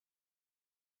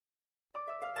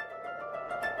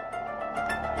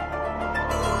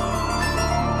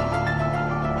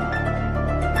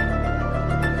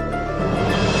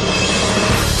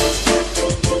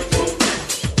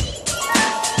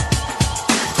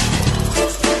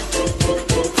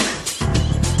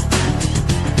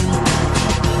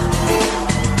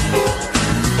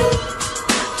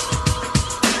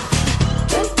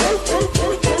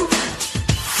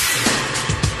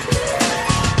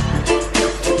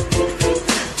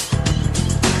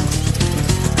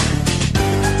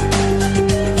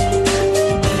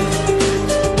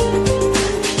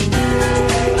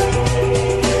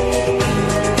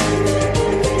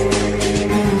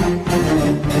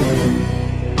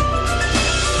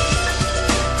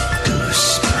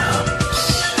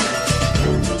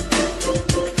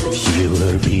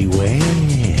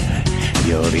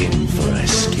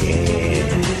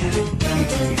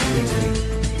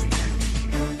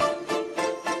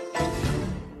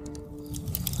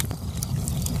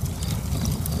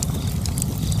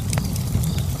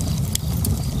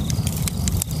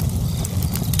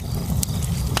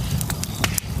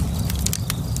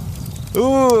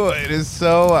Ooh, it is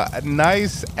so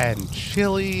nice and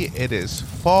chilly. It is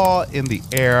fall in the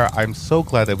air. I'm so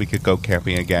glad that we could go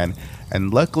camping again.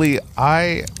 And luckily,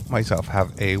 I myself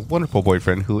have a wonderful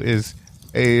boyfriend who is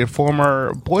a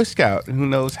former Boy Scout who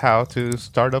knows how to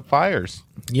start up fires.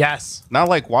 Yes. Not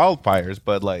like wildfires,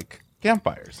 but like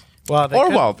campfires. Well,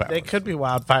 wildfires. They could be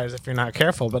wildfires if you're not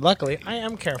careful, but luckily I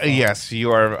am careful. Yes, you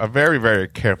are a very, very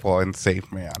careful and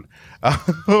safe man.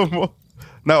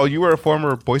 No, you were a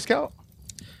former Boy Scout?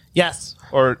 Yes.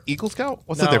 Or Eagle Scout?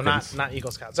 What's the difference? Not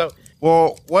Eagle Scout. So,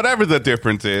 well, whatever the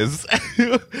difference is,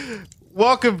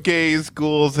 welcome gays,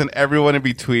 ghouls, and everyone in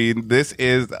between. This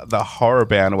is the Horror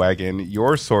Bandwagon,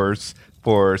 your source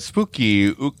for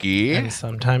spooky, ooky, and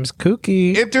sometimes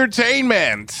kooky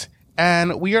entertainment.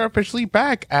 And we are officially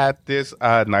back at this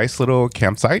nice little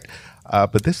campsite.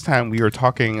 But this time we are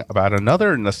talking about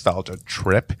another nostalgia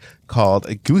trip called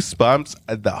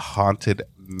Goosebumps, The Haunted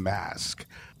Mask.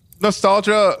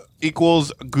 Nostalgia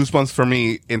equals Goosebumps for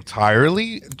me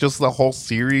entirely. Just the whole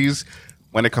series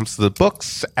when it comes to the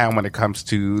books and when it comes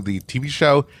to the TV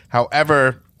show.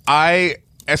 However,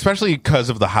 especially because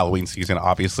of the Halloween season,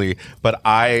 obviously, but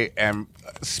I am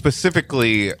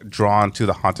specifically drawn to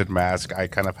the Haunted Mask. I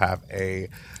kind of have a,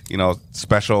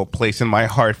 special place in my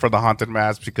heart for the Haunted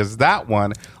Mask because that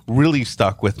one really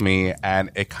stuck with me, and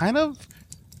it kind of,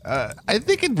 I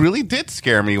think it really did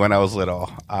scare me when I was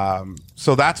little.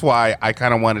 So that's why I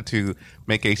kind of wanted to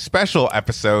make a special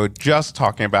episode just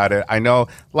talking about it. I know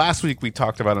last week we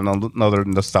talked about another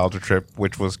nostalgia trip,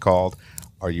 which was called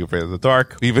Are You Afraid of the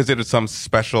Dark? We visited some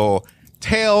special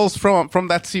tales from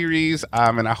that series,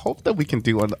 and I hope that we can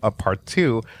do a part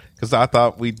 2 because I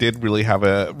thought we did really have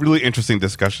a really interesting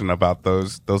discussion about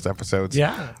those episodes.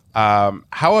 Yeah.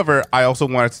 However, I also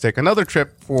wanted to take another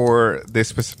trip for this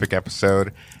specific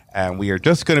episode, and we are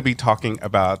just going to be talking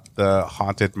about the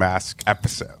Haunted Mask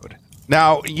episode.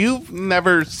 Now, you've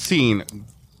never seen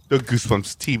the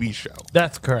Goosebumps TV show.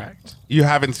 That's correct. You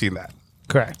haven't seen that.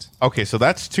 Correct. Okay, so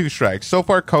that's 2 strikes. So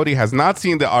far, Cody has not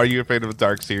seen the Are You Afraid of the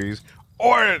Dark series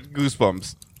or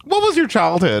Goosebumps. What was your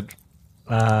childhood?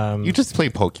 You just play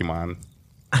Pokemon.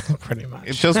 Pretty much.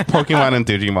 It's just Pokemon and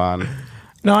Digimon.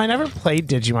 No, I never played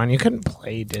Digimon. You couldn't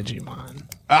play Digimon.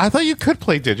 I thought you could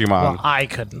play Digimon. Well, I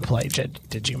couldn't play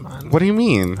Digimon. What do you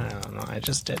mean? I don't know. I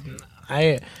just didn't.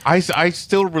 I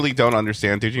still really don't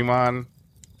understand Digimon.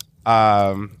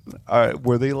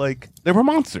 Were they like... They were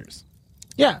monsters.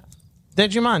 Yeah.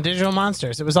 Digimon, Digital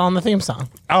Monsters. It was all in the theme song.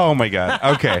 Oh, my God.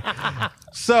 Okay.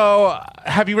 So,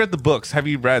 have you read the books? Have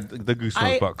you read the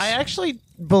Goosebumps books? I actually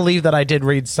believe that I did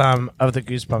read some of the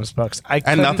Goosebumps books.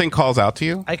 And nothing calls out to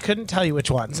you? I couldn't tell you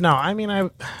which ones. No, I mean,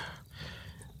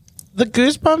 the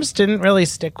Goosebumps didn't really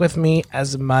stick with me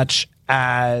as much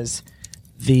as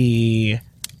the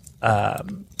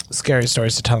Scary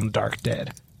Stories to Tell in the Dark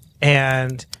did.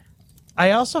 And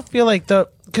I also feel like did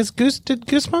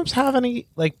Goosebumps have any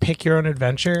like pick your own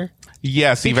adventure?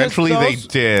 Yes, Because eventually they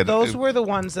did. Those were the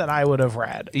ones that I would have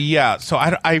read. Yeah, so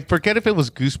I forget if it was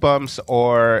Goosebumps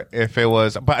or if it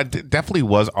was, but it definitely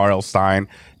was R.L. Stine.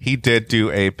 He did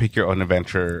do a pick your own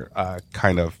adventure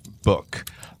kind of book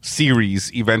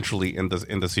series eventually in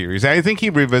the series. And I think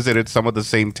he revisited some of the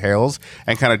same tales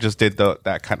and kind of just did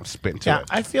that kind of spin to it.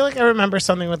 I feel like I remember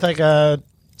something with like a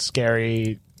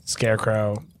scary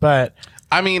scarecrow, but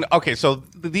I mean, okay, so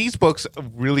these books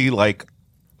really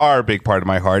are a big part of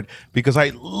my heart because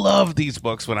I loved these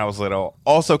books when I was little,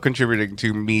 also contributing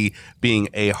to me being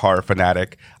a horror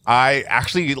fanatic. I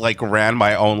actually ran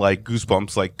my own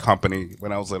Goosebumps company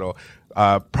when I was little.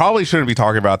 Probably shouldn't be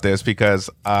talking about this because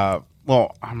my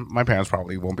parents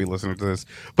probably won't be listening to this,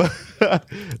 but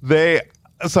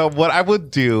so what I would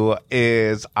do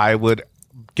is I would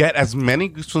get as many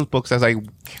Goosebumps books as I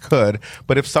could,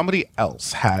 but if somebody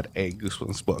else had a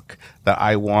Goosebumps book that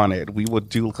I wanted, we would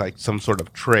do some sort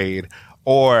of trade,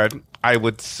 or I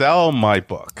would sell my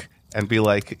book and be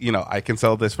like, I can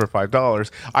sell this for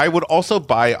 $5. I would also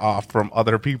buy off from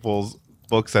other people's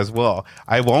books as well.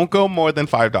 I won't go more than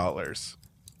 $5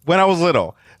 when I was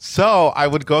little. So I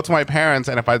would go to my parents,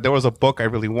 and if there was a book I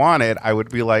really wanted, I would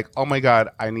be like, oh my God,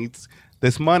 I need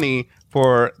this money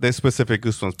for this specific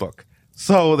Goosebumps book.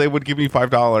 So they would give me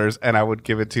 $5 and I would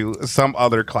give it to some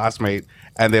other classmate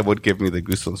and they would give me the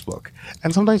Goosebumps book.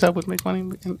 And sometimes I would make money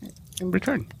in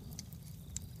return.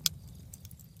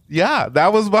 Yeah,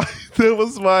 that was my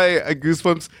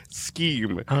Goosebumps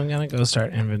scheme. I'm going to go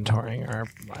start inventorying our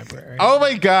library. Oh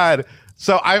my God.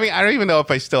 So, I mean, I don't even know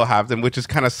if I still have them, which is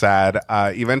kind of sad.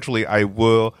 Eventually, I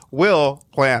will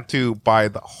plan to buy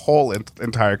the whole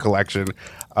entire collection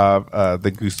of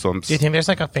the Goosebumps. Do you think there's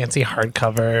a fancy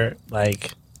hardcover,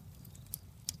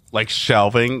 like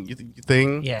shelving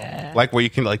thing. Yeah. Like where you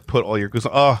can like put all your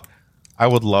Goosebumps. Oh, I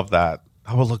would love that.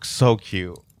 That would look so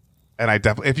cute. And I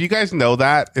definitely, if you guys know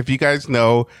that, if you guys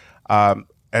know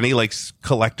any like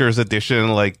collector's edition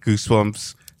like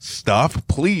Goosebumps stuff,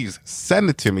 please send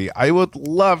it to me. I would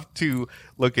love to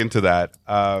look into that.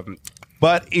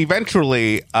 But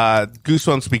eventually,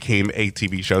 Goosebumps became a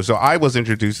TV show. So I was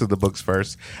introduced to the books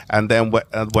first, and then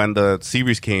when the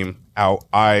series came out,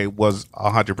 I was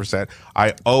 100%.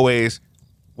 I always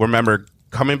remember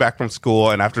coming back from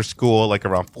school, and after school, like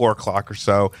around 4:00 or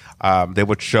so, they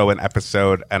would show an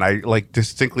episode, and I like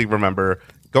distinctly remember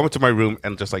going to my room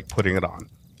and just like putting it on.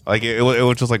 Like it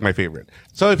was just like my favorite.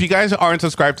 So if you guys aren't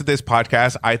subscribed to this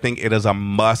podcast, I think it is a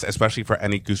must, especially for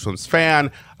any Goosebumps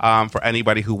fan, for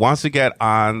anybody who wants to get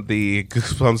on the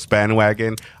Goosebumps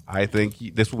bandwagon. I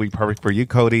think this will be perfect for you,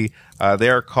 Cody. They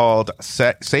are called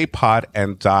Say Pod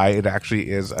and Die. It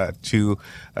actually is two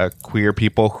queer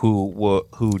people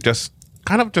who just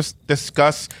kind of just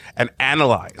discuss and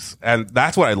analyze, and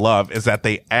that's what I love is that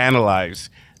they analyze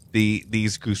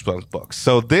these Goosebumps books.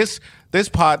 So this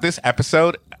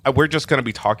episode, we're just going to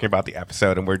be talking about the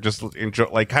episode, and we're just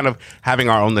like kind of having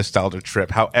our own nostalgia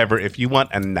trip. However, if you want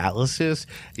analysis,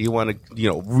 you want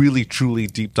to really truly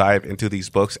deep dive into these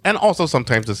books, and also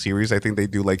sometimes the series, I think they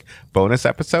do like bonus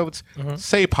episodes.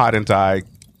 Say Pod and Die.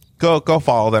 Go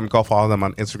follow them. Go follow them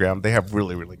on Instagram. They have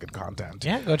really, really good content.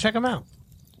 Yeah, go check them out.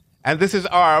 And this is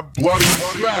our Bloody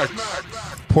Snacks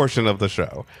portion of the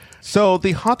show. So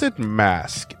The Haunted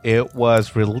Mask, it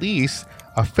was released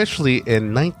officially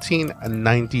in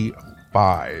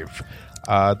 1995.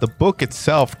 The book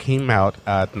itself came out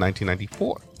at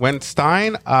 1994. When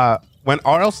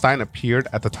R.L. Stine appeared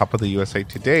at the top of the USA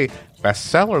Today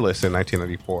bestseller list in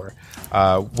 1994,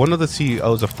 one of the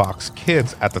CEOs of Fox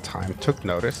Kids at the time took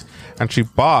notice, and she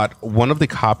bought one of the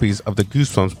copies of the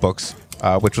Goosebumps books,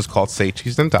 which was called Say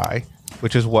Cheese and Die,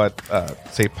 which is what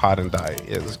Say Pod and Die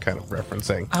is kind of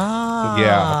referencing.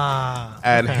 Yeah.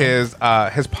 And his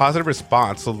positive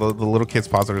response, so the little kid's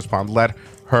positive response, led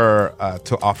her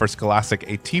to offer Scholastic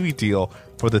a TV deal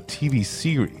for the TV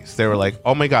series. They were like,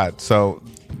 oh my God, so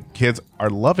kids are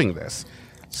loving this.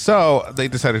 So they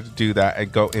decided to do that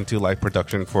and go into live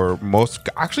production for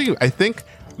I think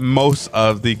most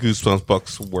of the Goosebumps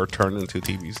books were turned into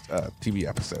TV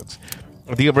episodes.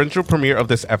 The original premiere of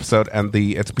this episode and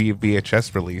its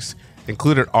VHS release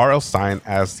included R.L. Stine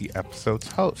as the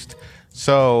episode's host.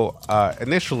 So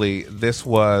initially, this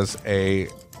was a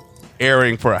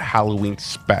airing for a Halloween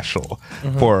special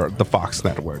for the Fox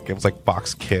network. It was like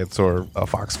Fox Kids or a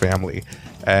Fox Family,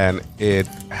 and it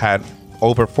had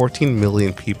over 14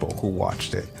 million people who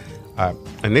watched it.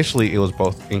 Initially, it was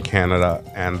both in Canada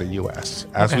and the U.S.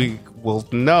 As we will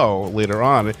know later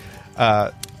on,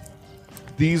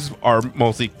 these are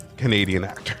mostly Canadian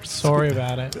actors. Sorry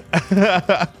about it.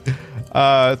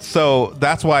 So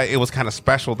that's why it was kind of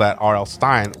special that R.L.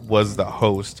 Stine was the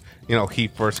host. He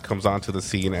first comes onto the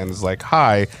scene and is like,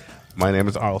 hi, my name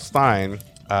is R.L. Stine.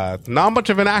 Not much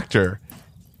of an actor,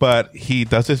 but he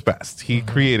does his best. He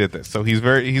created this. So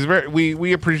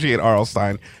we appreciate R.L.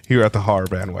 Stine here at the Horror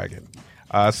Bandwagon.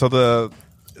 So the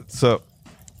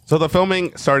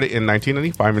filming started in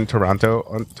 1995 in Toronto,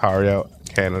 Ontario,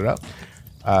 Canada.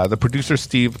 The producer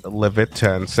Steve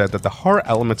Levitin said that the horror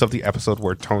elements of the episode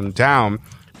were toned down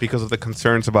because of the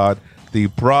concerns about the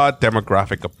broad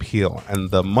demographic appeal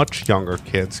and the much younger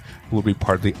kids who will be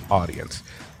part of the audience.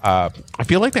 I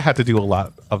feel like they had to do a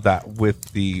lot of that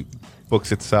with the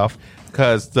books itself,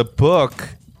 because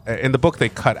in the book they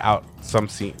cut out some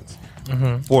scenes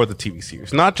for the TV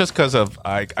series, not just because of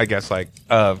I guess like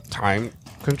time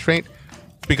constraint.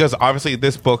 Because obviously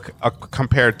this book,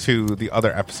 compared to the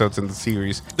other episodes in the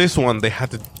series, this one, they had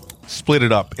to split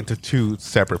it up into two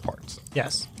separate parts.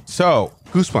 Yes. So,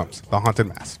 Goosebumps, The Haunted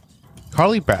Mask.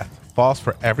 Carly Beth falls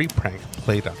for every prank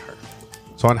played on her.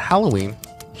 So on Halloween,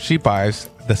 she buys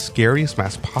the scariest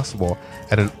mask possible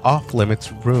at an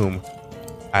off-limits room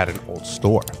at an old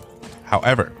store.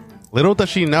 However, little does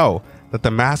she know that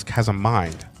the mask has a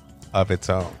mind of its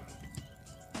own.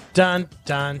 Dun,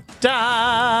 dun,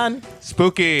 dun.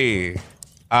 Spooky.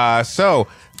 So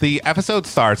the episode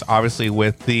starts obviously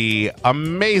with the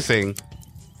amazing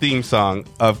theme song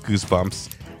of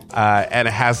Goosebumps, and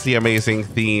it has the amazing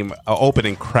theme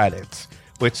opening credits,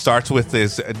 which starts with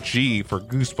this G for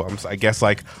Goosebumps, I guess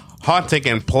like haunting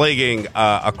and plaguing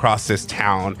across this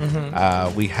town.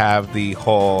 We have the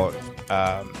whole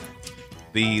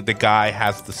the guy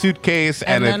has the suitcase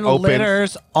and then it opens.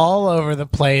 Litters all over the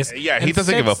place. Yeah, he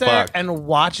doesn't give a fuck and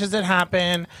watches it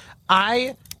happen.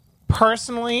 I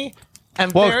personally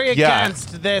am very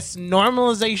against this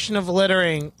normalization of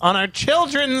littering on our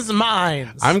children's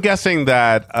minds. I'm guessing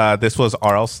that this was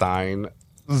R.L. Stein's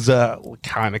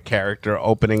kind of character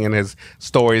opening in his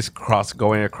stories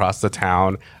going across the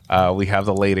town. We have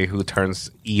the lady who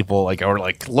turns evil, or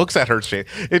looks at her shade.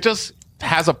 It just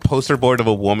has a poster board of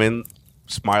a woman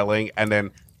smiling and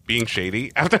then being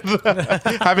shady after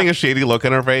having a shady look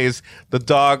in her face. The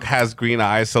dog has green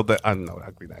eyes, so no,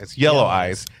 not green eyes, yellow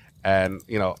eyes. And,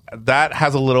 that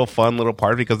has a little fun little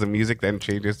part because the music then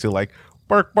changes to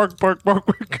bark, bark, bark, bark,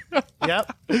 bark.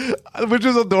 Yep. Which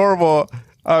is adorable.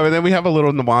 And then we have a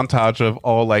little montage of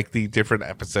all the different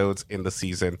episodes in the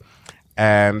season.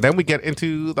 And then we get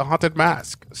into the Haunted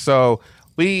Mask. So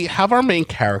we have our main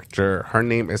character. Her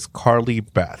name is Carly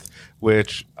Beth,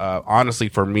 which honestly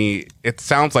for me, it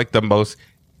sounds like the most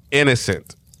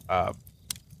innocent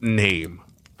name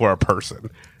for a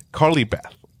person. Carly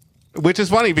Beth. Which is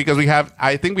funny because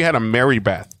I think we had a Mary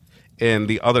Beth in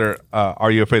the other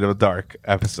Are You Afraid of the Dark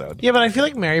episode. Yeah, but I feel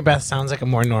like Mary Beth sounds like a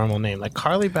more normal name. Like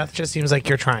Carly Beth just seems like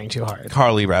you're trying too hard.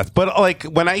 Carly Beth. But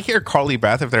when I hear Carly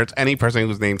Beth, if there's any person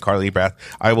who's named Carly Beth,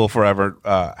 I will forever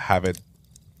have it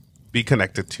be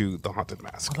connected to the Haunted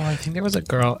Mask. Although I think there was a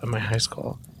girl in my high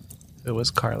school who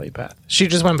was Carly Beth. She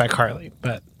just went by Carly,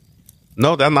 but...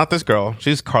 No, that's not this girl.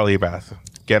 She's Carly Beth.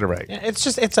 Get it right. Yeah,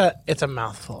 it's a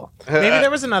mouthful. Maybe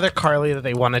there was another Carly that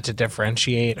they wanted to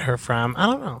differentiate her from. I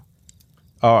don't know.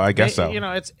 Oh, I guess so.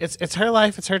 It's her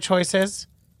life. It's her choices.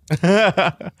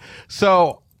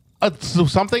 So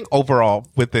something overall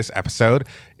with this episode,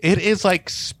 it is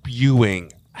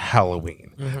spewing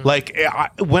Halloween.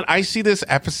 Mm-hmm. When I see this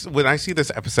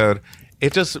episode,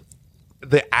 it just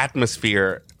the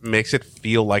atmosphere makes it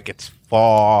feel like it's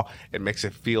fall. It makes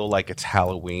it feel like it's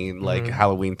Halloween,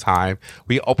 Halloween time.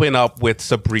 We open up with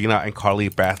Sabrina and Carly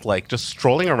Beth just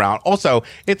strolling around. Also,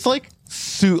 it's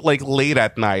late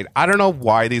at night. I don't know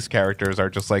why these characters are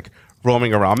just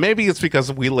roaming around. Maybe it's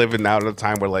because we live in now in a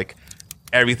time where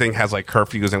everything has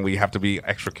curfews and we have to be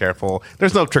extra careful.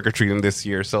 There's no trick-or-treating this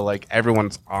year, so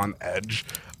everyone's on edge.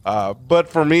 But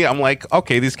for me, I'm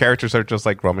okay, these characters are just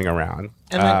roaming around.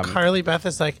 And then Carly Beth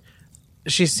is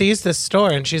she sees this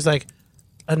store and she's like,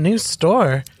 a new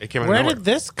store? Where did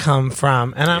this come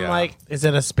from? And I'm is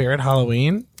it a spirit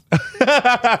Halloween?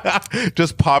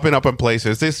 Just popping up in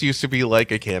places. This used to be a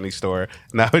candy store.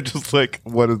 Now it's just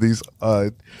one of these,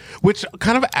 which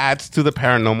kind of adds to the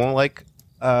paranormal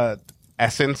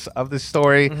essence of this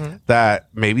story, that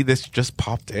maybe this just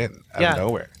popped in out of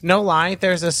nowhere. No lie,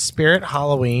 there's a spirit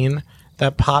Halloween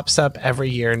that pops up every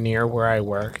year near where I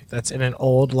work. That's in an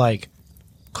old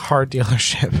car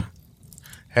dealership.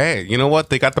 Hey, you know what?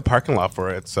 They got the parking lot for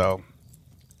it, so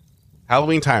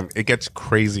Halloween time, it gets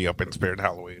crazy up in Spirit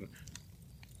Halloween.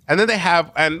 And then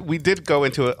and we did go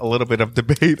into a little bit of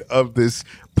debate of this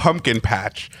pumpkin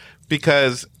patch,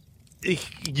 because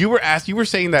you were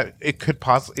saying that it could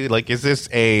possibly, is this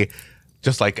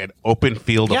just an open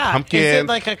field of pumpkins? Is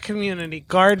it a community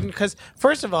garden? Because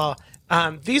first of all,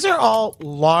 these are all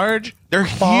large, they're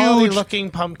huge looking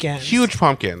pumpkins. Huge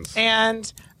pumpkins.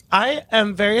 And I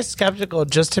am very skeptical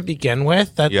just to begin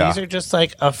with that these are just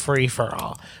a free for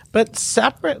all. But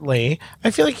separately,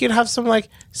 I feel you'd have some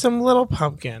little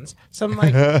pumpkins, some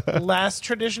less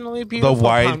traditionally beautiful the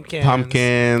white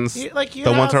pumpkins. The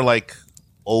ones are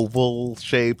oval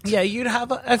shaped. Yeah, you'd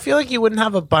have. I feel you wouldn't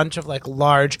have a bunch of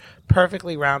large,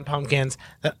 perfectly round pumpkins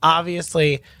that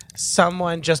obviously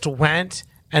someone just went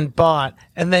and bought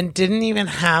and then didn't even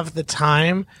have the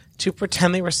time to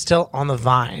pretend they were still on the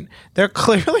vine. They're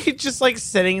clearly just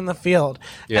sitting in the field.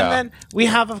 Yeah. And then we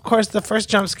have, of course, the first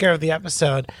jump scare of the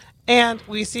episode. And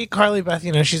we see Carly Beth,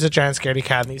 she's a giant scaredy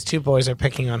cat, and these two boys are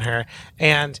picking on her.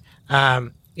 And,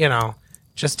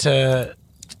 just to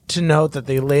note that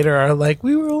they later are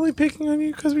we were only picking on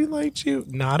you because we liked you.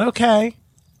 Not okay.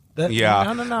 No.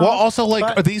 Well, also,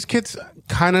 are these kids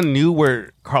kind of knew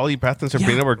where Carly Beth and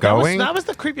Sabrina were going? That was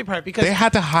the creepy part, because they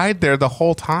had to hide there the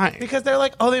whole time. Because they're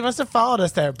they must have followed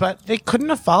us there. But they couldn't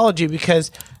have followed you,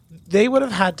 because they would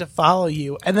have had to follow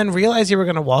you and then realize you were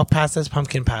going to walk past this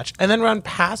pumpkin patch and then run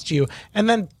past you and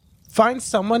then find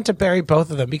someone to bury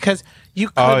both of them, because you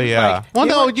couldn't. Oh, yeah.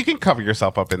 You can cover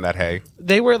yourself up in that hay.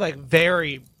 They were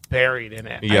very buried in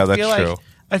it. Yeah, that's true.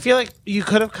 I feel you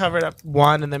could have covered up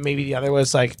one and then maybe the other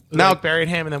was buried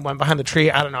him and then went behind the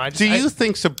tree. I don't know. Do you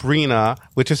think Sabrina,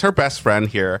 which is her best friend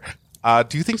here,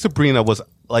 do you think Sabrina was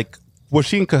was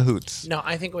she in cahoots? No,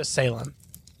 I think it was Salem.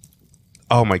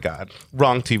 Oh my God.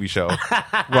 Wrong TV show.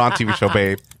 Wrong TV show,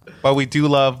 babe. But we do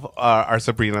love our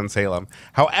Sabrina and Salem.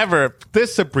 However,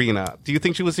 this Sabrina, do you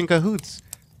think she was in cahoots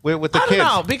with the kids? I don't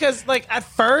know, because at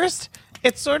first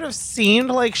it sort of seemed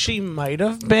like she might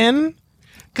have been.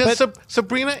 Because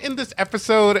Sabrina in this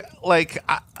episode, like,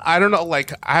 I don't know,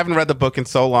 like, I haven't read the book in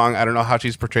so long. I don't know how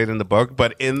she's portrayed in the book,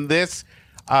 but in this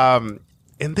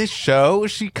show,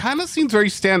 she kind of seems very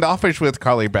standoffish with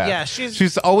Carly Beth. Yeah,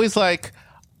 she's always like,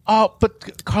 oh,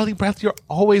 but Carly Beth, you're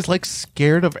always like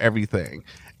scared of everything,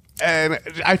 and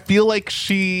I feel like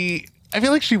she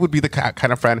would be the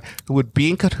kind of friend who would be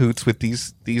in cahoots with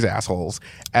these assholes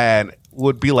and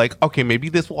would be like, okay, maybe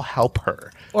this will help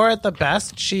her. Or at the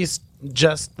best, she's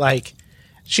just like,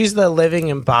 she's the living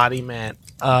embodiment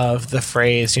of the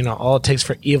phrase, you know, all it takes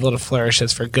for evil to flourish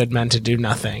is for good men to do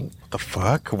nothing. The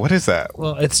fuck? What is that?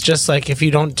 Well, it's just like, if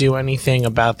you don't do anything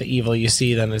about the evil you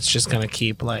see, then it's just going to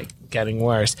keep like getting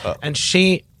worse. And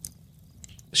she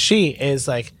is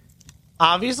like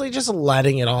obviously just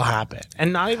letting it all happen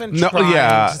and not even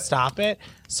trying to stop it.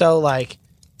 So like,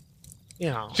 you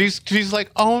know, she's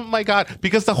like, oh my God,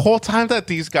 because the whole time that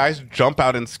these guys jump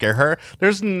out and scare her,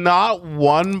 there's not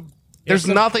one, there's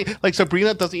nothing, like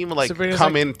Sabrina doesn't even like Sabrina's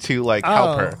come like, in to like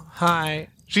help her. Hi.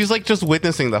 She's like just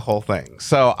witnessing the whole thing.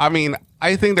 So I mean,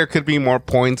 I think there could be more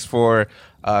points for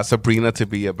Sabrina to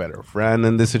be a better friend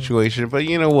in this situation. But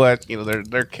you know what? You know,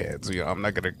 they're kids. You know, I'm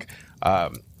not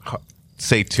gonna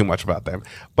say too much about them.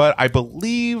 But I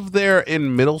believe they're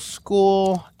in middle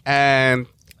school, and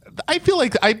I feel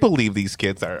like I believe these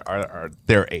kids are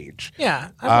their age. Yeah,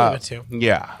 I believe it too.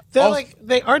 Yeah, They're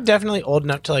they are definitely old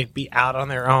enough to like be out on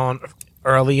their own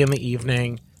early in the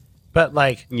evening, but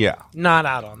like not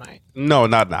out all night. No,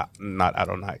 not out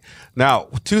all night. Now,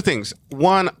 two things.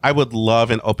 One, I would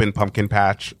love an open pumpkin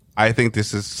patch. I think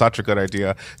this is such a good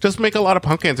idea. Just make a lot of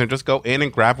pumpkins and just go in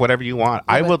and grab whatever you want.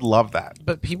 I would love that.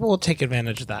 But people will take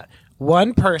advantage of that.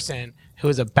 One person who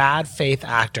is a bad faith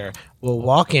actor will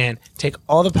walk in, take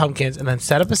all the pumpkins, and then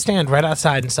set up a stand right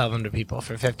outside and sell them to people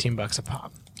for $15 a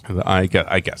pop.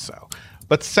 I guess so.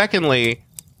 But secondly,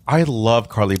 I love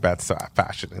Carly Beth's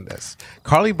fashion in this.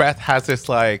 Carly Beth has this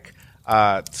like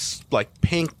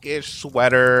pinkish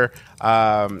sweater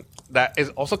that is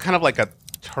also kind of like a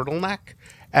turtleneck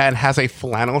and has a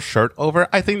flannel shirt over.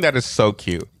 I think that is so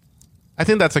cute. I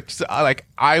think that's like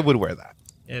I would wear that.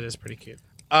 It is pretty cute.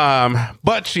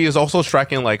 But she is also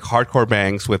striking like hardcore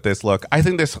bangs with this look. I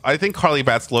think Carly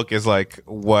Beth's look is like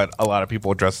what a lot of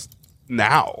people dress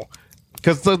now,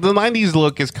 because the 90s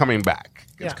look is coming back.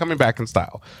 It's coming back in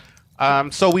style.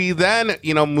 So we then,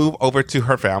 move over to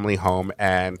her family home,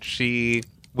 and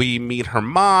we meet her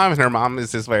mom, and her mom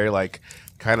is this very like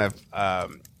kind of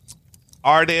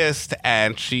artist,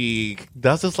 and she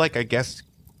does this like, I guess,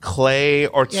 clay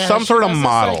or some sort of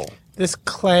model. This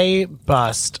clay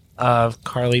bust of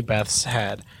Carly Beth's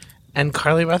head, and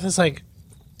Carly Beth is like,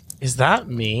 is that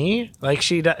me? Like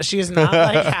she is not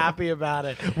like happy about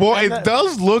it. Well, and it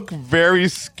does look very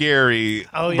scary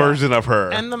version of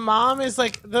her. And the mom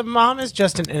is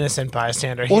just an innocent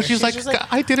bystander here. Well, she's like,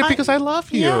 I did it because I love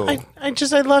you. Yeah,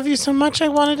 I love you so much. I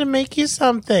wanted to make you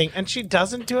something. And she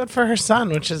doesn't do it for her son,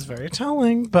 which is very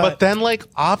telling. But then like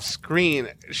off screen,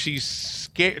 she's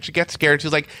scared. She gets scared.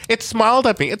 She's like, it smiled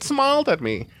at me. It smiled at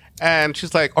me. And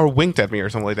she's like, or winked at me or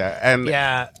something like that. And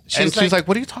she's like,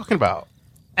 what are you talking about?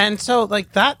 And so,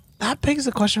 like, that begs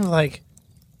the question of, like,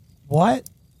 what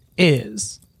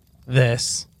is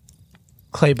this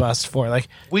clay bust for? Like,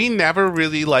 we never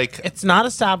really, like... It's not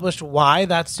established why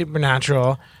that's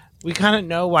supernatural. We kind of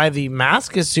know why the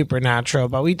mask is supernatural,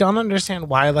 but we don't understand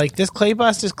why, like, this clay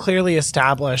bust is clearly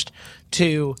established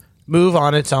to move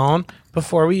on its own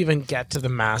before we even get to the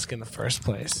mask in the first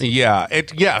place.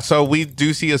 Yeah. So we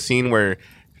do see a scene where,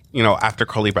 after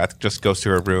Carly Beth just goes to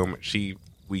her room,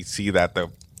 we see that the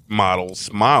model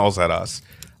smiles at us,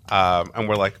 and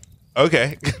we're like,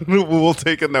 okay, we'll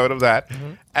take a note of that.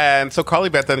 Mm-hmm. And so Carly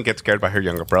Beth then gets scared by her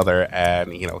younger brother,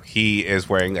 and he is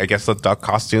wearing, I guess, the duck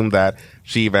costume that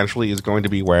she eventually is going to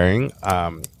be wearing,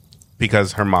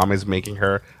 because her mom is making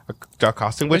her a duck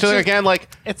costume, which is, again, like,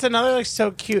 it's another like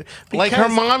so cute. Like, her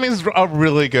mom is a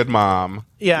really good mom.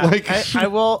 Yeah, like, I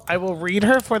will read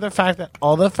her for the fact that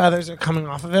all the feathers are coming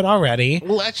off of it already.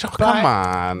 Come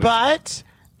on, but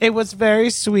it was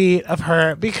very sweet of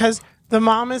her, because the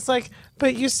mom is like,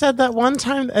 but you said that one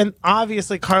time, and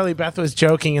obviously Carly Beth was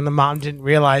joking and the mom didn't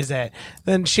realize it.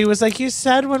 Then she was like, you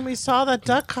said when we saw that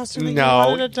duck costume that you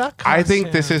wanted a duck costume. I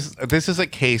think this is a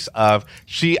case of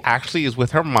she actually is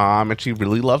with her mom and she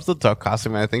really loves the duck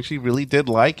costume, and I think she really did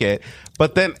like it.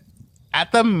 But then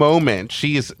at the moment,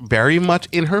 she is very much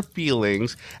in her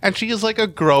feelings, and she is like a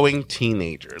growing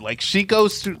teenager. Like, she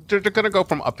goes through, they're going to go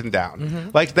from up and down. Mm-hmm.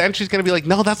 Like, then she's going to be like,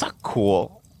 no, that's not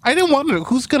cool. I didn't want to.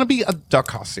 Who's going to be a duck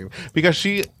costume? Because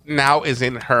she now is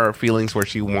in her feelings where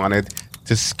she wanted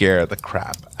to scare the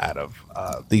crap out of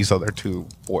these other two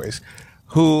boys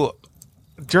who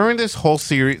during this whole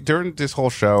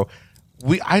show,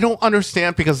 I don't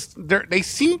understand because they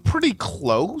seem pretty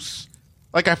close.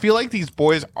 Like I feel like these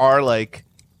boys are like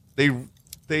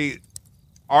they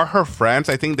are her friends.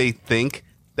 I think they think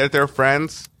that they're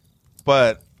friends,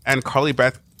 and Carly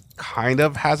Beth kind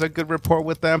of has a good rapport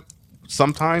with them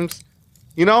sometimes.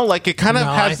 You know, like it kind of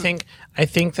has. I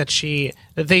think that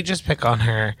they just pick on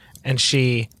her and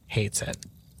she hates it.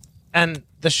 And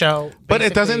the show, but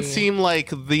it doesn't seem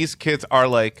like these kids are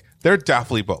like they're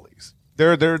definitely bullies.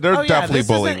 They're definitely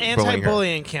bullying. This is an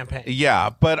anti-bullying campaign. Yeah,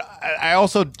 but I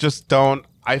also just don't.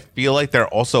 I feel like they're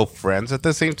also friends at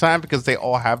the same time because they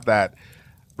all have that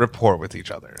rapport with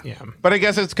each other. Yeah, but I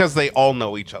guess it's because they all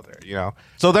know each other. You know.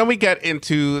 So then we get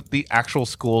into the actual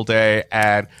school day,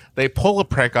 and they pull a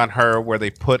prank on her where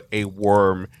they put a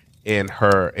worm in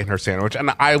her sandwich,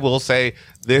 and I will say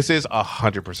this is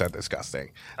 100% disgusting.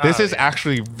 This is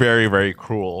actually very, very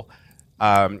cruel,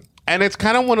 and it's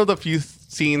kind of one of the few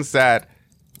scenes that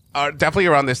are definitely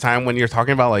around this time when you're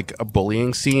talking about like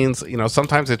bullying scenes. You know,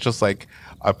 sometimes it's just like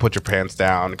put your pants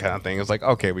down kind of thing. It's like,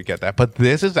 okay, we get that, but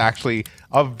this is actually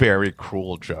a very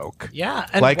cruel joke. Yeah,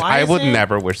 and like I would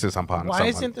never wish this upon why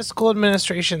someone. Isn't the school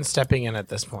administration stepping in at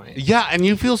this point? Yeah, and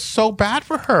you feel so bad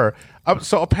for her.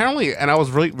 So apparently, and I was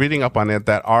really reading up on it,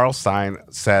 that R.L. Stine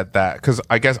said that, because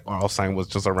I guess R.L. Stine was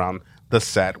just around the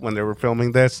set when they were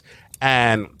filming this,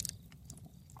 and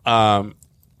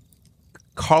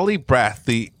Carly Beth,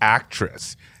 the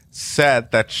actress,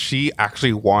 said that she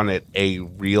actually wanted a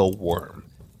real worm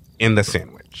in the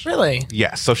sandwich. Really?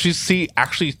 Yeah, so she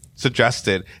actually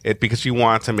suggested it because she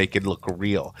wanted to make it look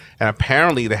real. And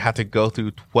apparently they had to go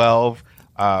through 12...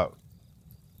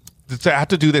 they had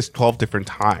to do this 12 different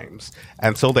times.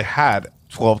 And so they had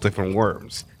 12 different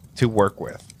worms to work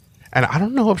with. And I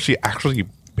don't know if she actually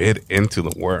bit into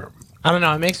the worm. I don't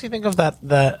know. It makes me think of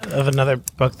of another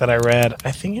book that I read.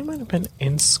 I think it might have been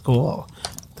in school.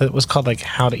 That was called like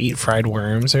How to Eat Fried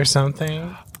Worms or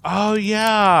something. Oh,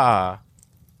 yeah.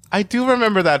 I do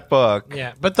remember that book.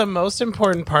 Yeah. But the most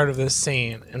important part of this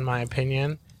scene, in my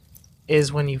opinion,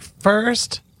 is when you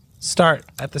first start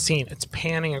at the scene. It's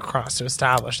panning across to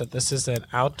establish that this is an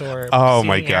outdoor. Oh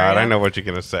my god! Area. I know what you're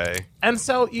gonna say. And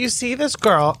so you see this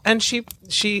girl, and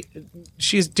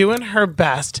she's doing her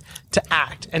best to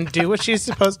act and do what she's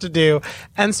supposed to do.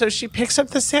 And so she picks up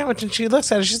the sandwich and she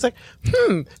looks at it. She's like,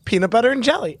 peanut butter and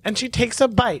jelly, and she takes a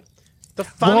bite. The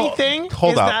funny thing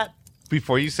is that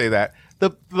before you say that,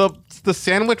 the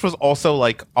sandwich was also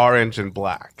like orange and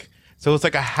black, so it was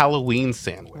like a Halloween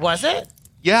sandwich. Was it?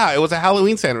 Yeah, it was a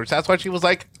Halloween sandwich. That's why she was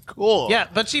like, cool. Yeah,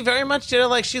 but she very much did it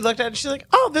like she looked at it and she's like,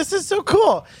 oh, this is so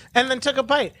cool. And then took a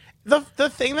bite. The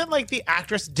thing that like the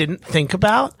actress didn't think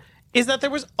about is that there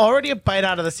was already a bite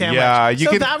out of the sandwich.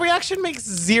 Yeah, that reaction makes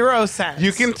zero sense.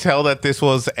 You can tell that this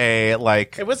was it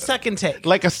was second take.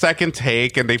 Like a second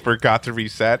take, and they forgot to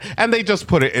reset, and they just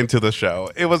put it into the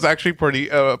show. It was actually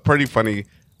pretty funny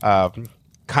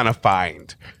kind of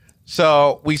find.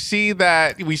 So we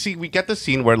get the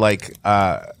scene where like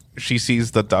she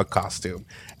sees the duck costume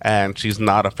and she's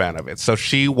not a fan of it. So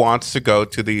she wants to go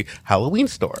to the Halloween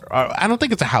store. I don't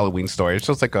think it's a Halloween store. It's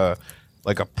just like a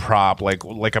prop, like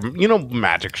a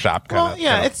magic shop kind of.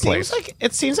 It place.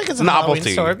 seems like it's a Novelty.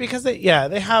 Halloween store because they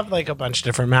have like a bunch of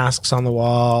different masks on the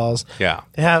walls. Yeah,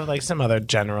 they have like some other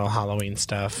general Halloween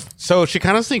stuff. So she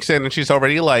kind of sneaks in and she's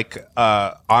already like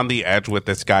on the edge with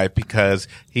this guy because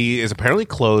he is apparently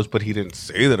closed, but he didn't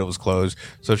say that it was closed.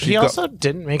 So he also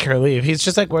didn't make her leave. He's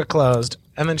just like, we're closed,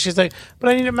 and then she's like, but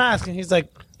I need a mask, and he's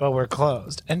like, but we're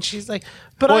closed, and she's like,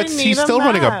 but I need he's a still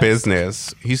mask. running a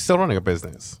business. He's still running a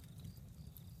business.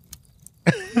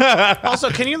 Also,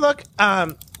 can you look?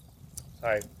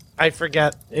 Sorry, I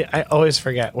forget. I always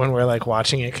forget when we're like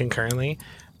watching it concurrently,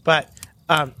 but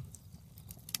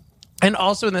and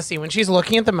also in the scene when she's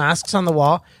looking at the masks on the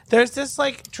wall, there's this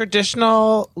like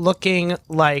traditional looking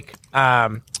like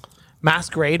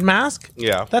masquerade mask.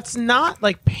 Yeah, that's not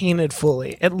like painted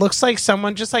fully. It looks like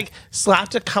someone just like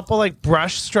slapped a couple like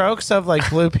brush strokes of like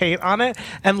blue paint on it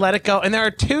and let it go. And there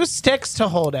are 2 sticks to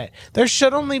hold it. There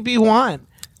should only be 1.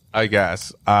 I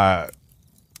guess.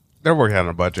 They're working on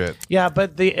a budget. Yeah,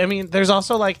 but there's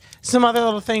also like some other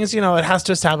little things, it has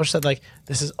to establish that like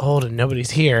this is old and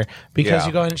nobody's here because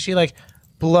you go in and she like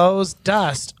blows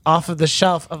dust off of the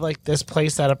shelf of like this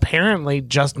place that apparently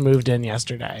just moved in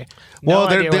yesterday.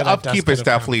 The upkeep is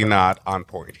definitely not on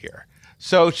point here.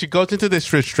 So she goes into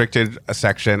this restricted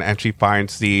section and she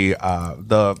finds the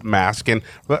mask, and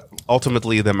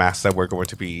ultimately the mask that we're going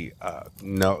to be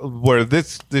where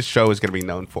this show is going to be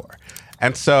known for.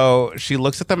 And so she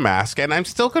looks at the mask, and I'm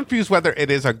still confused whether it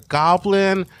is a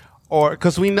goblin or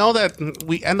because we know that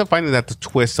we end up finding that the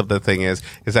twist of the thing is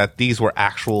that these were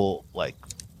actual like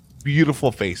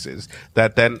beautiful faces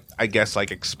that then I guess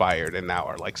like expired and now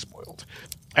are like spoiled.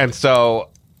 And so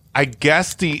I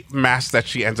guess the mask that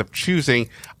she ends up choosing,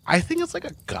 I think it's like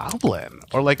a goblin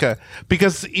or like a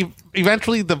because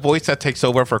eventually the voice that takes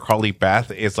over for Carly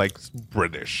Beth is like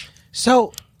British.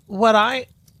 So what I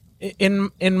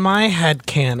in my head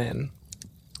canon,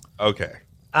 okay,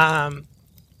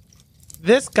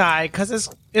 this guy, because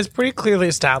it's pretty clearly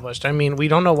established. I mean, we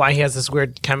don't know why he has this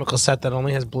weird chemical set that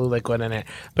only has blue liquid in it,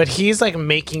 but he's like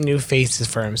making new faces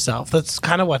for himself. That's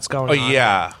kind of what's going on. Oh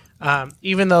yeah.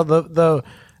 Even though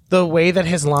the way that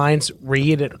his lines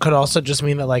read, it could also just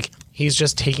mean that like he's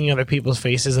just taking other people's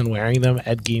faces and wearing them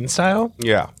Ed Gein style.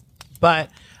 Yeah.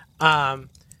 But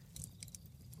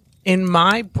in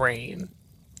my brain,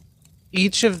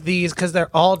 each of these, because they're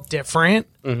all different.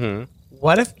 Mm-hmm.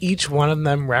 What if each one of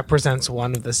them represents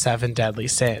one of the 7 deadly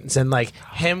sins and like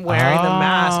him wearing the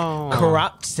mask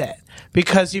corrupts it?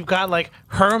 Because you've got like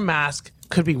her mask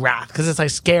could be wrath because it's like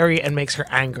scary and makes her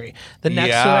angry.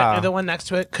 The one next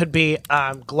to it could be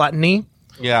gluttony.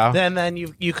 Yeah. Then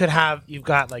you've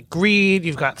got like greed,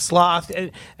 you've got sloth,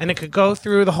 and it could go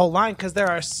through the whole line because there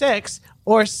are 6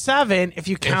 or 7 if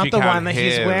you count the one that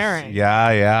he's wearing.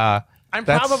 Yeah. I'm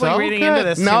probably reading into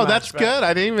this. No, that's good.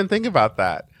 I didn't even think about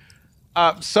that.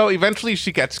 So eventually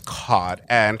she gets caught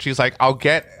and she's like,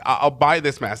 I'll buy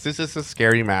this mask. This is a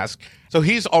scary mask. So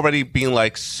he's already being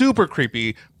like super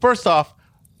creepy. First off,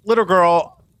 little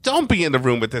girl, don't be in the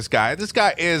room with this guy. This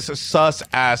guy is sus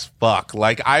as fuck.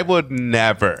 Like I would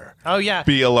never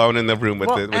be alone in the room with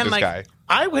this guy.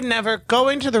 I would never go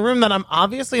into the room that I'm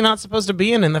obviously not supposed to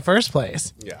be in the first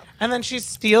place. Yeah. And then she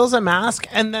steals a mask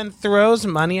and then throws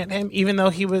money at him, even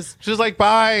though she's like,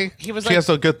 bye. She has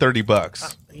a good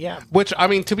 $30. Yeah. Which, I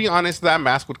mean, to be honest, that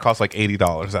mask would cost like $80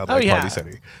 out of Party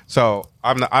City. So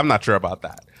I'm not sure about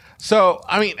that. So,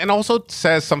 I mean, and also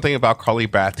says something about Carly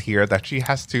Beth here that she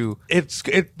has to,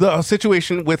 the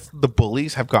situation with the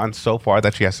bullies have gone so far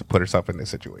that she has to put herself in this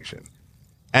situation.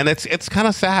 And it's kind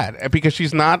of sad because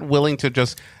she's not willing to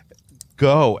just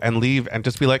go and leave and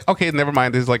just be like, okay, never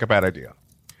mind. This is like a bad idea.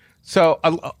 So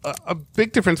a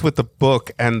big difference with the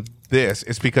book and this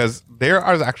is because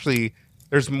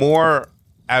there's more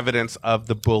evidence of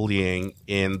the bullying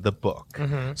in the book.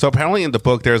 Mm-hmm. So apparently in the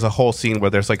book, there's a whole scene where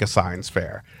there's like a science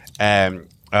fair. And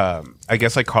I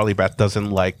guess like Carly Beth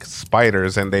doesn't like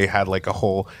spiders and they had like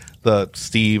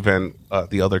Steve and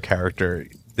the other character,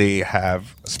 they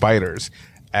have spiders.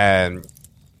 And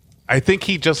I think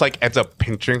he just like ends up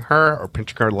pinching her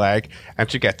leg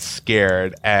and she gets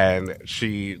scared and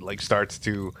she like starts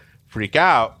to freak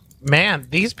out. Man,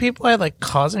 these people are like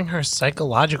causing her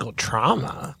psychological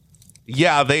trauma.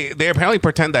 Yeah, they apparently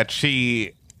pretend that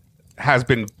she has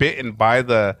been bitten by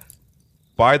the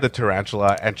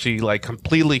tarantula and she like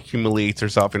completely humiliates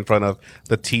herself in front of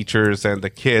the teachers and the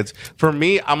kids. For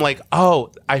me, I'm like,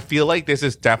 oh, I feel like this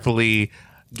is definitely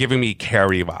giving me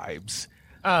Carrie vibes.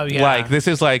 Oh, yeah. Like, this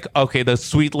is like, okay, the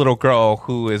sweet little girl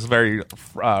who is very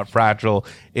fragile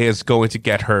is going to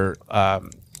get her,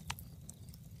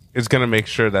 is going to make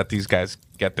sure that these guys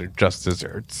get their just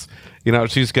desserts. You know,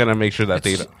 she's going to make sure that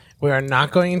we are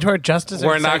not going into our just desserts.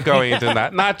 We're not going into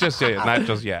that. Not just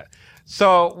yet.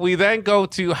 So we then go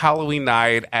to Halloween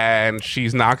night and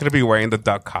she's not going to be wearing the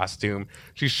duck costume.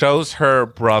 She shows her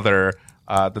brother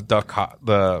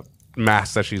the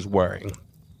mask that she's wearing.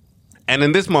 And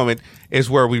in this moment is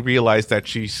where we realize that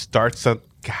she starts to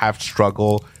have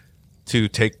struggle to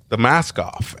take the mask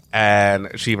off.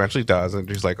 And she eventually does. And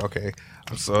she's like, okay,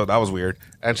 so that was weird.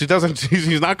 And she doesn't,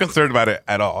 she's not concerned about it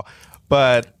at all.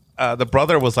 But the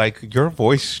brother was like, your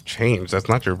voice changed. That's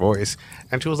not your voice.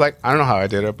 And she was like, I don't know how I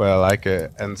did it, but I like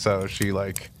it. And so she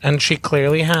like... And she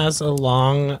clearly has a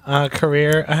long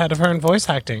career ahead of her in voice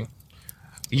acting.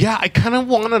 Yeah, I kind of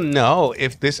want to know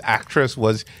if this actress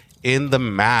was in the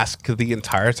mask the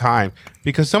entire time,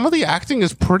 because some of the acting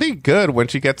is pretty good when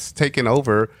she gets taken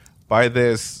over by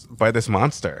this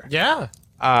monster. Yeah.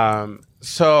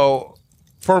 So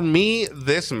for me,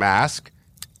 this mask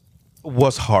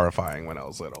was horrifying when I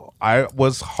was little. I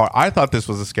thought this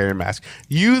was a scary mask.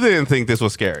 You didn't think this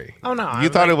was scary. Oh no. You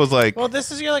thought it was like, well,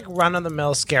 this is your like run of the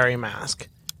mill scary mask.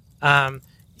 And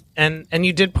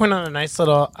you did point on a nice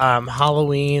little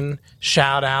Halloween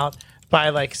shout out by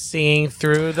like seeing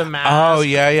through the mask. Oh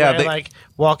yeah. They, like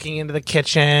walking into the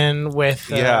kitchen with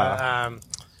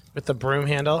the broom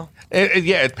handle.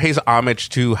 It pays homage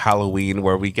to Halloween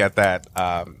where we get that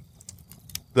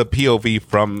the POV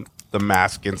from the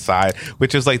mask inside,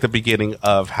 which is like the beginning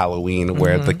of Halloween,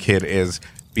 where the kid is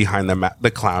behind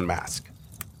the clown mask.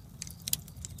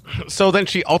 So then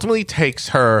she ultimately takes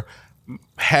her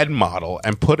head model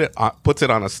and puts it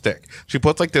on a stick. She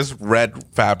puts like this red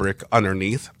fabric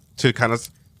underneath to kind of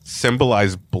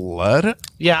symbolize blood.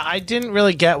 Yeah, I didn't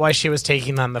really get why she was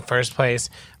taking that in the first place,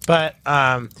 but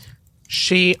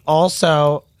she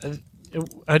also,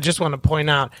 I just want to point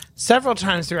out, several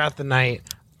times throughout the night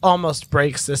almost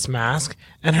breaks this mask,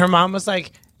 and her mom was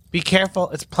like, be careful,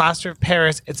 it's plaster of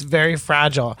Paris, it's very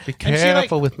fragile. Be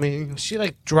careful with me. She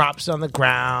like drops on the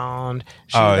ground.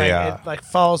 It like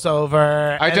falls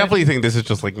over. I definitely think this is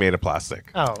just like made of plastic.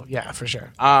 Oh yeah, for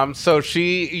sure. So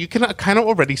you can kind of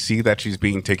already see that she's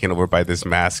being taken over by this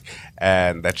mask,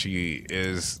 and that she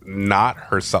is not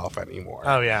herself anymore.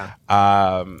 Oh yeah.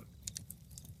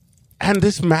 And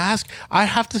this mask, I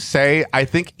have to say, I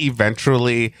think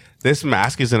eventually this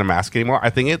mask isn't a mask anymore. I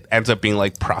think it ends up being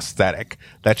like prosthetic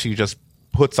that she just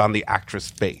puts on the actress'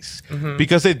 face,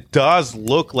 because it does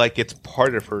look like it's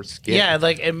part of her skin. Yeah,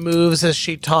 like it moves as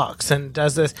she talks and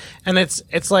does this, and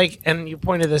it's like, and you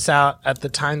pointed this out at the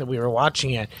time that we were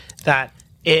watching it, that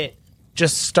it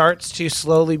just starts to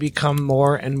slowly become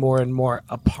more and more and more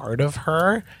a part of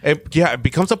her. It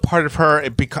becomes a part of her.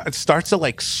 It starts to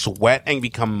like sweat and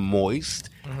become moist,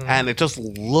 and it just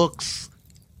looks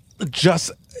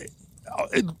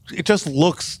it just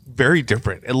looks very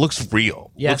different. It looks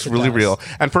real. Yes, it looks it really does. real.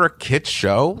 And for a kid's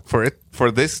show,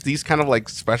 for these kind of like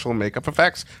special makeup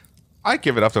effects, I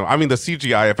give it up to them. I mean, the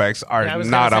CGI effects are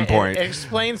not on point. It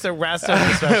explains the rest of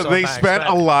the special They effects, spent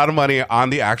but- a lot of money on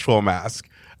the actual mask.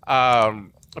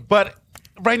 But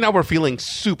right now we're feeling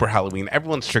super Halloween.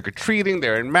 Everyone's trick-or-treating.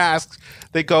 They're in masks.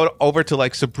 They go over to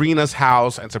like Sabrina's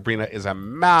house, and Sabrina is a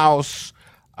mouse.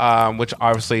 Which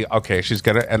obviously, okay, she's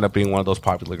gonna end up being one of those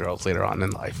popular girls later on in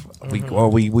life.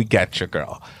 We get you,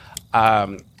 girl.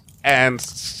 And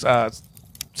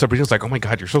Sabrina's like, oh my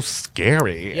god, you're so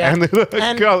scary. Yeah.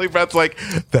 And Carly Beth's like,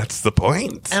 that's the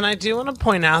point. And I do want to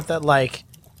point out that like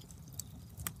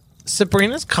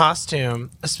Sabrina's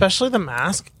costume, especially the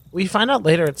mask, we find out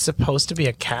later it's supposed to be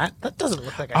a cat. That doesn't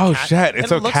look like a cat. Oh shit,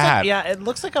 it's a cat. Like, it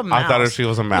looks like a mouse. I thought she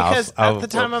was a mouse. Because at the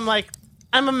time I'm like,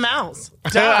 I'm a mouse.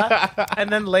 Duh. And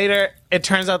then later it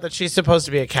turns out that she's supposed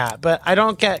to be a cat. But I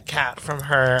don't get cat from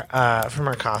her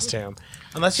costume.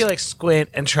 Unless you like squint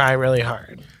and try really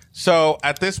hard. So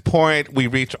at this point, we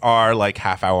reach our like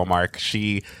half-hour mark.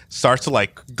 She starts to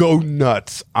like go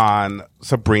nuts on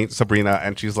Sabrina,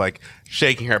 and she's like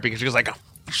shaking her because she's like,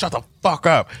 shut the fuck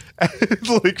up. It's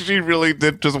like she really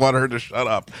did just want her to shut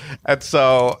up. And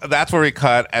so that's where we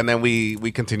cut, and then we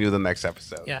continue the next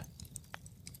episode. Yeah.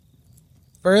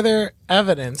 Further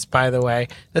evidence, by the way,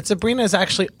 that Sabrina is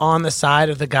actually on the side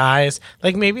of the guys.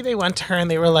 Like maybe they went to her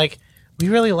and they were like, we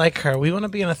really like her. We want to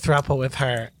be in a throuple with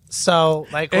her. So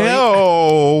like, Ew,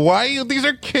 why you? These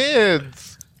are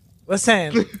kids.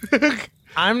 Listen,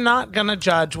 I'm not gonna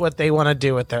judge what they want to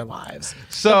do with their lives.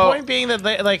 So the point being that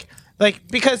they like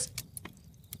because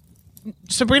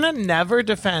Sabrina never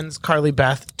defends Carly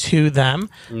Beth to them,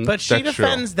 but she that's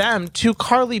defends them to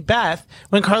Carly Beth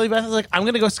when Carly Beth is like, I'm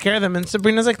gonna go scare them, and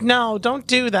Sabrina's like, no, don't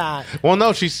do that. Well,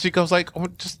 no, she goes like, oh,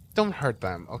 just don't hurt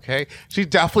them, okay? She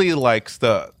definitely likes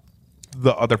the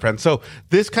other friends. So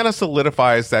this kind of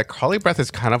solidifies that Carly Beth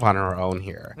is kind of on her own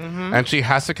here, and she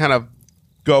has to kind of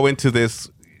go into this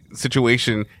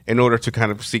situation in order to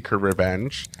kind of seek her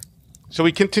revenge. So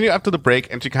we continue after the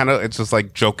break, and it's just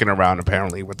like joking around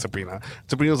apparently with Sabrina.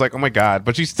 Sabrina's like, oh my god,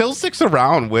 but she still sticks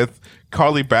around with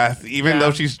Carly Beth even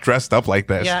though she's dressed up like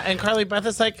this. Yeah, and Carly Beth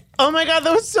is like, oh my god,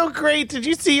 that was so great. Did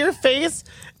you see your face?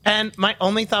 And my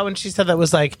only thought when she said that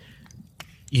was like,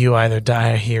 you either die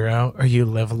a hero or you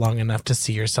live long enough to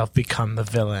see yourself become the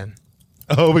villain.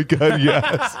 Oh my god,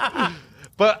 yes.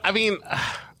 But I mean,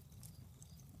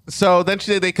 so then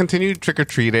they continue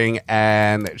trick-or-treating,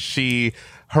 and she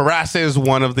harasses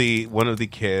one of the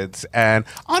kids. And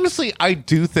honestly, I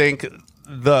do think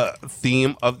the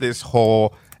theme of this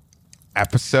whole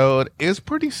episode is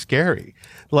pretty scary.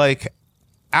 Like,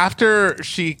 after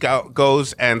she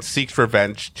goes and seeks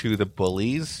revenge to the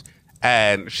bullies,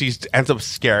 and she ends up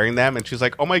scaring them, and she's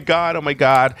like, oh my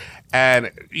god,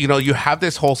 and you have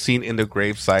this whole scene in the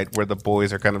gravesite where the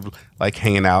boys are kind of like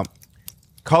hanging out.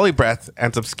 Carly Beth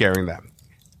ends up scaring them,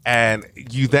 and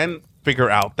you then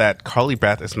figure out that Carly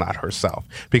Beth is not herself,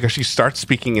 because she starts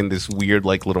speaking in this weird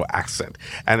like little accent,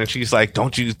 and then she's like,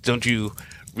 don't you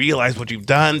realize what you've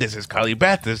done? This is Carly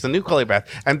Beth, this is the new Carly Beth.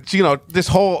 And this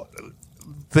whole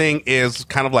thing is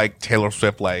kind of like Taylor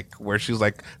Swift, like where she's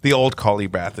like, the old Carly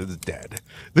Beth is dead.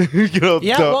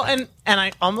 Yeah, well, and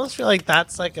I almost feel like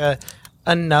that's like a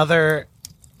another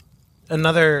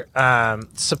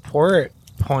support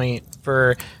point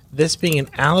for this being an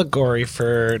allegory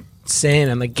for sin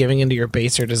and like giving into your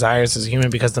baser desires as a human,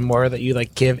 because the more that you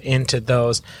like give into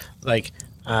those like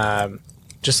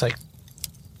just like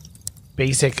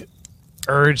basic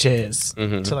urges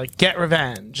to like get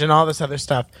revenge and all this other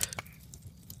stuff,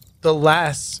 the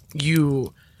less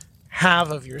you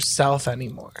have of yourself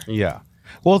anymore. Yeah.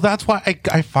 Well, that's why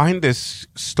I find this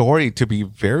story to be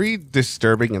very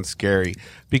disturbing and scary,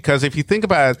 because if you think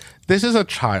about it, this is a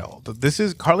child. This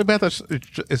is Carly Beth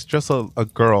is just a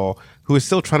girl who is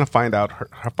still trying to find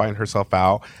herself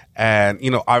out. And,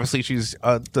 you know, obviously she's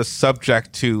the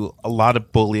subject to a lot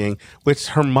of bullying, which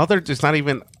her mother is not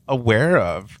even aware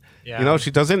of. Yeah. You know, she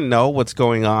doesn't know what's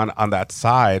going on that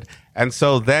side. And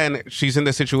so then she's in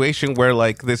the situation where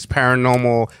like this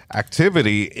paranormal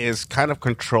activity is kind of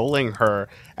controlling her,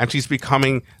 and she's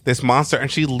becoming this monster,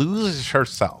 and she loses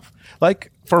herself.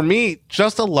 Like for me,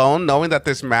 just alone knowing that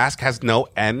this mask has no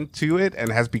end to it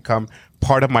and has become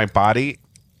part of my body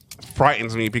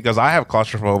frightens me, because I have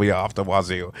claustrophobia off the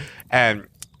wazoo. And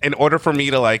in order for me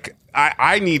to like,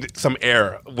 I need some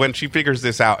air when she figures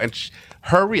this out. And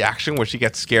her reaction when she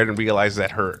gets scared and realizes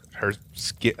that her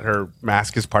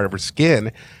mask is part of her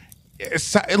skin,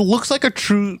 it looks like a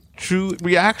true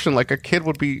reaction, like a kid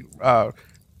would be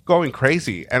going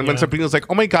crazy. And when Sabrina's like,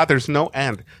 "Oh my God, there's no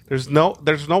end. There's no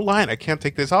line. I can't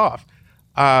take this off."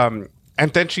 And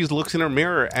then she looks in her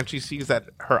mirror and she sees that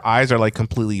her eyes are like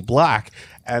completely black,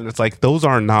 and it's like, those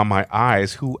are not my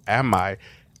eyes. Who am I?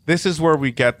 This is where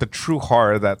we get the true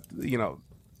horror that, you know,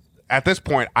 at this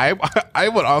point, I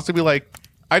would also be like,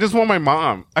 I just want my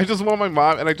mom. I just want my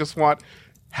mom, and I just want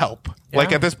help. Yeah.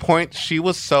 Like at this point, she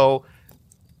was so,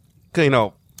 you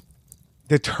know,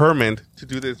 determined to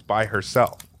do this by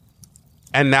herself,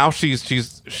 and now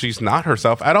she's not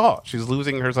herself at all. She's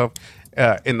losing herself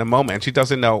in the moment. She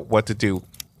doesn't know what to do,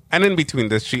 and in between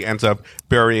this, she ends up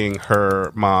burying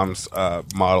her mom's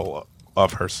model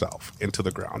of herself into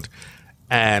the ground,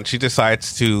 and she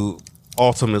decides to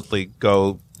ultimately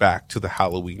go back to the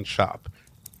Halloween shop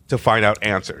to find out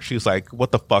answers. She's like,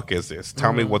 what the fuck is this?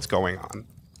 Tell me what's going on.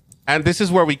 And this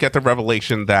is where we get the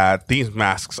revelation that these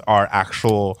masks are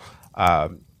actual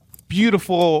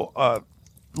beautiful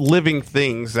living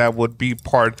things that would be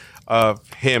part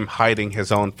of him hiding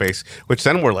his own face, which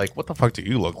then we're like, what the fuck do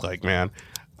you look like, man?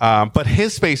 But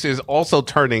his face is also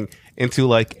turning into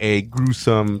like a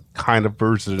gruesome kind of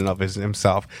version of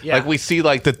himself. Yeah. Like we see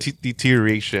like the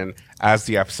deterioration as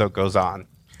the episode goes on.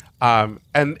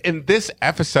 And in this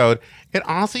episode, it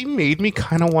honestly made me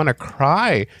kind of want to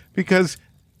cry, because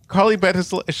Carly Beth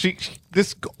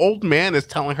this old man is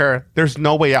telling her there's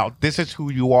no way out. This is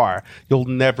who you are. You'll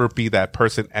never be that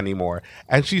person anymore.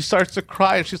 And she starts to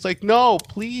cry, and she's like, no,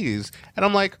 please. And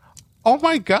I'm like, oh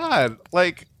my God,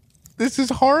 like, this is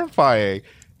horrifying.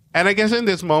 And I guess in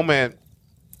this moment,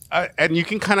 and you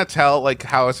can kind of tell, like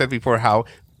how I said before, how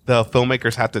the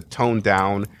filmmakers had to tone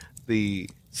down the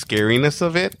scariness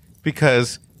of it,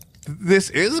 because this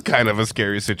is kind of a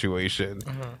scary situation.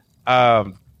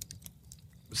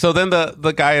 So then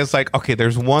the guy is like, okay,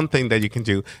 there's one thing that you can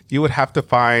do. You would have to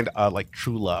find like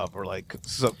true love, or like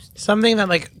something that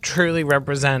like truly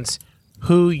represents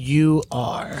who you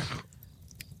are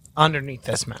underneath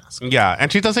this mask. Yeah,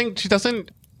 and she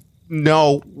doesn't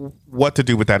know what to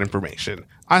do with that information.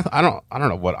 I don't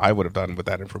know what I would have done with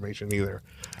that information either.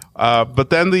 But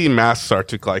then the masks start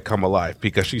to like come alive,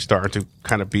 because she's starting to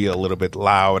kind of be a little bit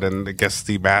loud, and I guess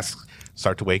the masks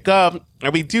start to wake up,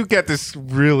 and we do get this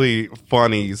really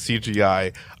funny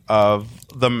CGI of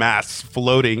the masks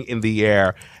floating in the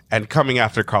air and coming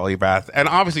after Carly Beth. And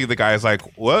obviously the guy is like,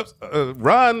 whoops,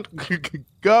 run,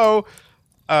 go.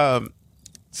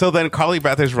 So then Carly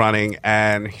Beth is running,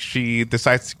 and she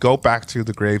decides to go back to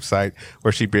the gravesite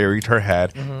where she buried her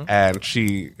head, and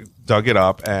she dug it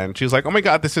up, and she's like, oh my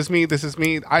God, this is me. This is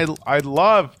me. I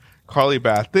love Carly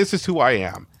Beth. This is who I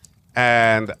am.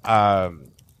 And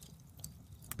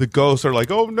the ghosts are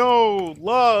like, oh no,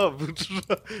 love.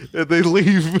 And they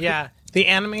leave. Yeah. The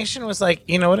animation was like,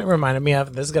 you know what it reminded me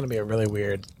of? This is going to be a really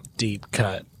weird deep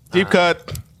cut. Deep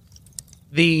cut.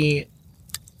 The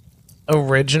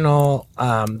original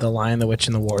The Lion, the Witch,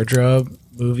 and the Wardrobe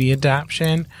movie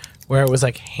adaptation, where it was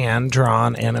like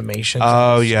hand-drawn animations.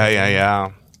 Oh,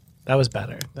 yeah. That was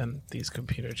better than these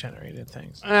computer-generated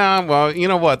things. Yeah, well, you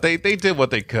know what? They did what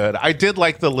they could. I did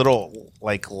like the little,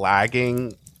 like,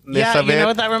 lagging. Yeah, you know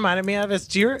what that reminded me of?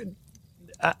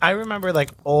 I remember like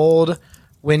old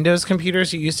Windows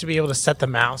computers. You used to be able to set the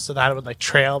mouse so that it would like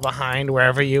trail behind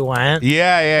wherever you went.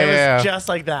 Yeah. It was just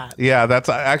like that. Yeah, that's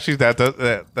actually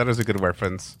that is a good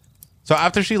reference. So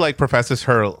after she like professes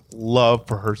her love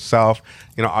for herself,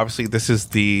 obviously this is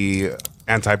the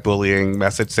anti-bullying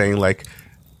message saying like,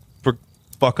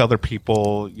 fuck other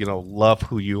people, love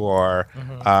who you are.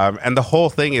 And the whole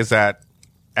thing is that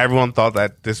everyone thought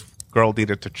that this girl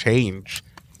needed to change.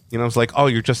 It's like, oh,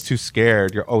 you're just too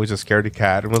scared. You're always a scaredy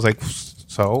cat. And it was like,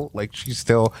 so like, she's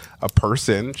still a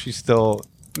person. She still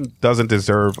doesn't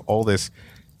deserve all this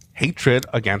hatred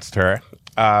against her.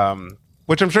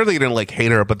 Which I'm sure they didn't like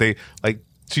hate her, but they like,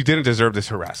 she didn't deserve this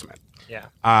harassment.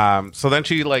 Yeah. So then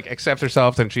she like accepts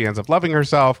herself and she ends up loving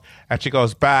herself and she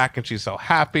goes back and she's so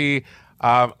happy.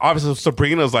 Obviously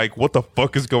Sabrina's like, what the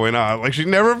fuck is going on? Like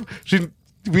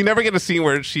we never get a scene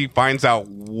where she finds out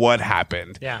what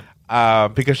happened. Yeah.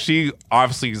 Because she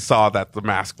obviously saw that the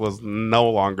mask was no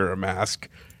longer a mask.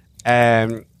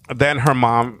 And then her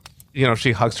mom,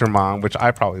 she hugs her mom, which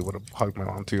I probably would have hugged my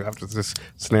mom too after this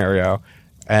scenario.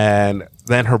 And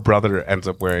then her brother ends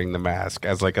up wearing the mask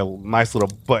as like a nice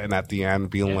little button at the end,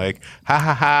 being like, ha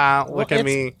ha ha, look at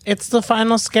me. It's the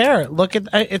final scare. Look at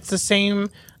it's the same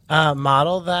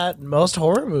model that most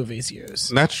horror movies use.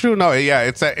 That's true. No, yeah,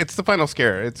 it's the final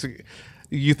scare.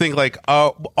 You think like,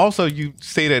 also you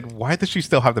stated, why does she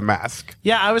still have the mask?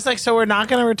 Yeah, I was like, so we're not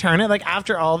going to return it? Like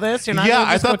after all this, you're not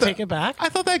going to just take it back? I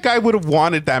thought that guy would have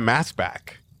wanted that mask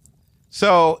back.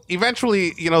 So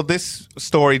eventually, this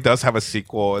story does have a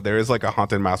sequel. There is like a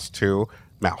Haunted Mask 2,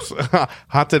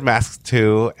 Haunted Mask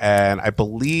 2, and I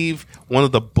believe one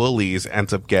of the bullies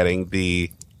ends up getting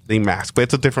the mask, but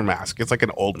it's a different mask. It's like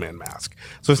an old man mask.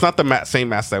 So it's not the same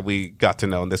mask that we got to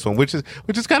know in this one, which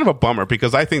is kind of a bummer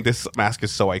because I think this mask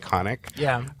is so iconic.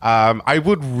 Yeah. I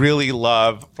would really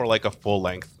love for like a full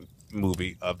length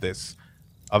movie of this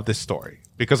story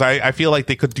because I feel like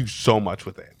they could do so much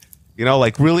with it.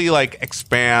 Like really like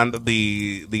expand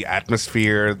the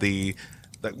atmosphere, the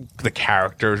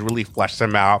characters, really flesh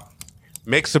them out,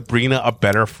 make Sabrina a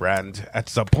better friend at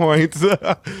some point.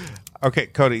 Okay,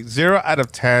 Cody, 0 out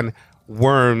of 10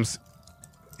 worms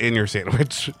in your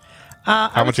sandwich.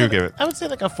 How much do you give it? I would say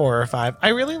like a 4 or 5. I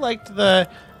really liked the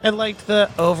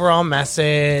overall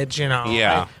message,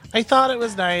 Yeah. I thought it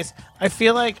was nice. I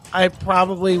feel like I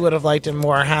probably would have liked it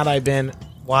more had I been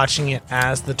watching it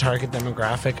as the target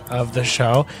demographic of the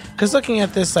show. Because looking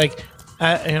at this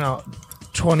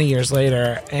 20 years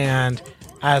later and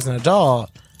as an adult,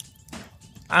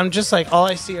 I'm just like, all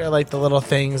I see are like the little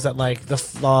things that like the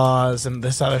flaws and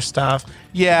this other stuff.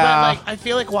 Yeah. But I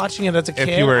feel like watching it as a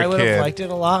kid, I would have liked it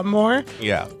a lot more.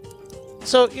 Yeah.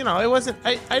 So, it wasn't,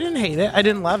 I didn't hate it. I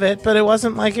didn't love it, but it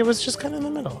wasn't like, it was just kind of in the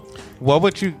middle. What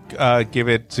would you give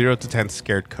it 0 to 10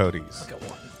 scared Codys? Like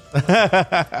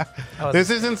a 1. This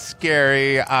isn't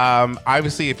scary.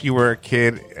 Obviously, if you were a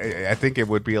kid, I think it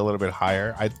would be a little bit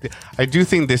higher. I do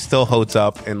think this still holds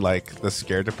up in like the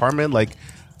scare department. Like,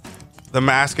 the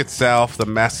mask itself, the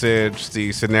message,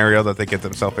 the scenario that they get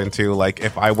themselves into. Like,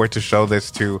 if I were to show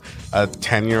this to a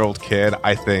 10-year-old kid,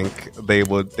 I think they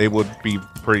would be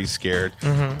pretty scared,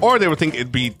 or they would think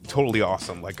it'd be totally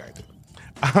awesome, like I did.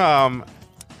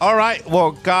 All right,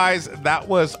 well, guys, that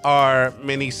was our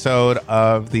mini-sode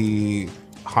of the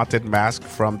Haunted Mask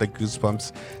from the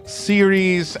Goosebumps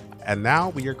series, and now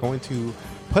we are going to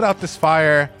put out this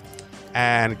fire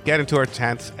and get into our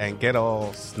tents and get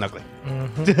all snuggly.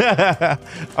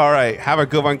 All right. Have a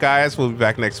good one, guys. We'll be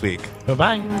back next week.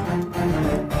 Bye-bye.